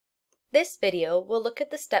This video will look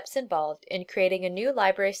at the steps involved in creating a new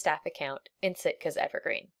library staff account in Sitka's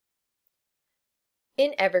Evergreen.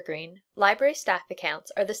 In Evergreen, library staff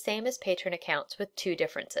accounts are the same as patron accounts with two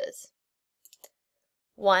differences.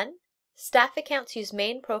 1. Staff accounts use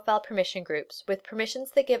main profile permission groups with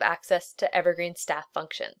permissions that give access to Evergreen staff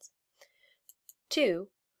functions. 2.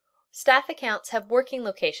 Staff accounts have working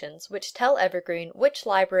locations which tell Evergreen which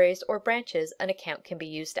libraries or branches an account can be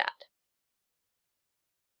used at.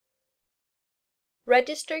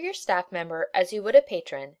 Register your staff member as you would a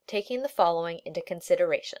patron, taking the following into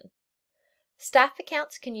consideration. Staff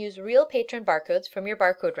accounts can use real patron barcodes from your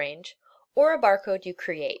barcode range or a barcode you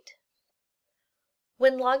create.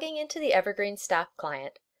 When logging into the Evergreen staff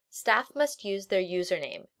client, staff must use their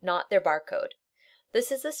username, not their barcode.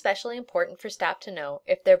 This is especially important for staff to know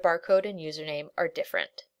if their barcode and username are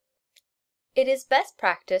different. It is best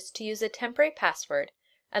practice to use a temporary password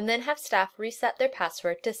and then have staff reset their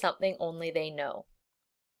password to something only they know.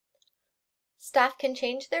 Staff can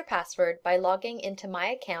change their password by logging into My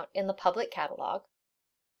Account in the public catalog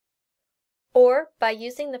or by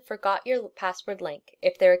using the Forgot Your Password link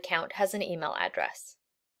if their account has an email address.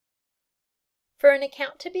 For an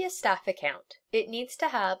account to be a staff account, it needs to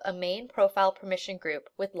have a main profile permission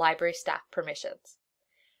group with library staff permissions.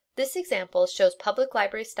 This example shows public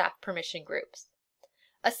library staff permission groups.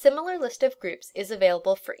 A similar list of groups is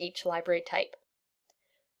available for each library type.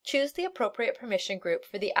 Choose the appropriate permission group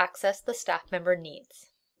for the access the staff member needs.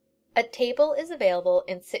 A table is available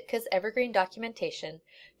in Sitka's Evergreen documentation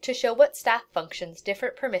to show what staff functions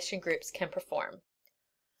different permission groups can perform.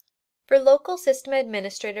 For local system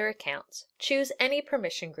administrator accounts, choose any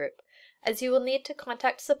permission group, as you will need to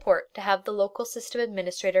contact support to have the local system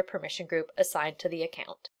administrator permission group assigned to the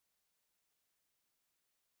account.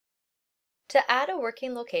 To add a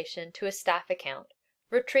working location to a staff account,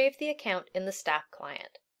 retrieve the account in the staff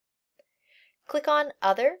client. Click on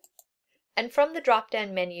Other, and from the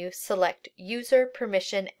drop-down menu, select User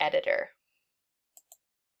Permission Editor.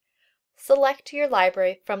 Select your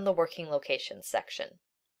library from the Working Locations section.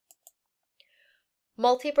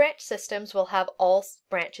 Multi-branch systems will have all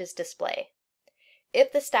branches display.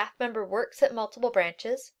 If the staff member works at multiple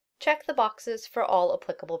branches, check the boxes for all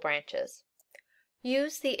applicable branches.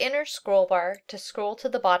 Use the inner scroll bar to scroll to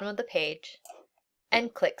the bottom of the page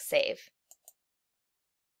and click Save.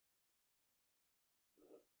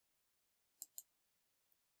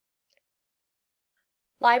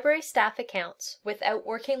 Library staff accounts without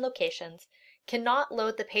working locations cannot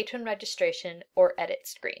load the patron registration or edit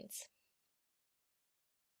screens.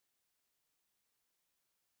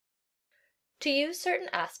 To use certain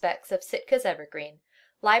aspects of Sitka's Evergreen,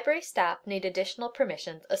 library staff need additional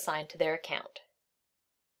permissions assigned to their account.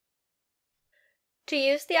 To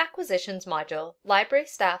use the Acquisitions module, library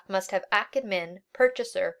staff must have ACADMIN,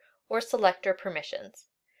 Purchaser, or Selector permissions.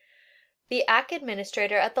 The AC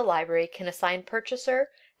administrator at the library can assign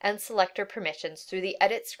Purchaser and Selector permissions through the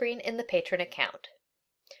Edit screen in the patron account.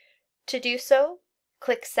 To do so,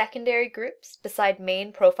 click Secondary Groups beside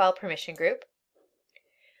Main Profile Permission Group.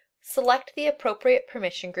 Select the appropriate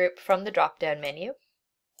permission group from the drop-down menu.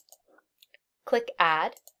 Click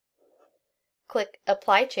Add. Click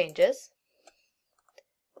Apply Changes.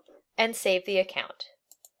 And save the account.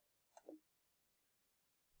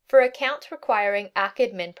 For accounts requiring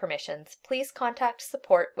ACADMIN permissions, please contact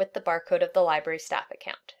support with the barcode of the library staff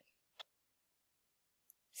account.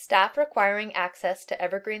 Staff requiring access to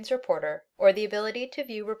Evergreen's reporter or the ability to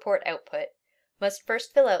view report output must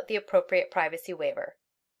first fill out the appropriate privacy waiver.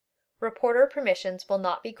 Reporter permissions will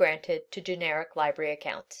not be granted to generic library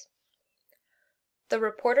accounts. The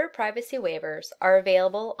reporter privacy waivers are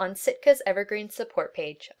available on Sitka's Evergreen support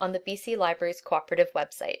page on the BC Libraries Cooperative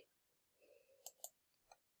website.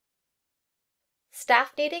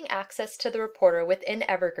 Staff needing access to the reporter within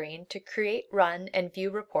Evergreen to create, run, and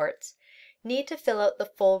view reports need to fill out the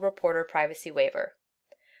full reporter privacy waiver.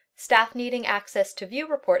 Staff needing access to view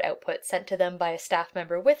report output sent to them by a staff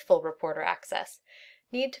member with full reporter access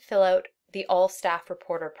need to fill out the All Staff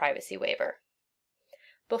Reporter Privacy Waiver.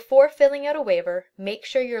 Before filling out a waiver, make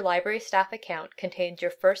sure your library staff account contains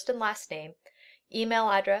your first and last name,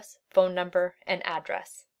 email address, phone number, and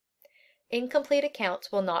address. Incomplete accounts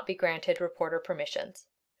will not be granted reporter permissions.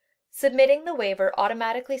 Submitting the waiver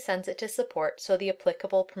automatically sends it to support so the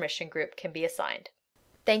applicable permission group can be assigned.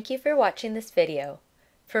 Thank you for watching this video.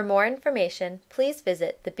 For more information, please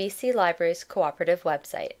visit the BC Libraries Cooperative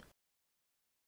website.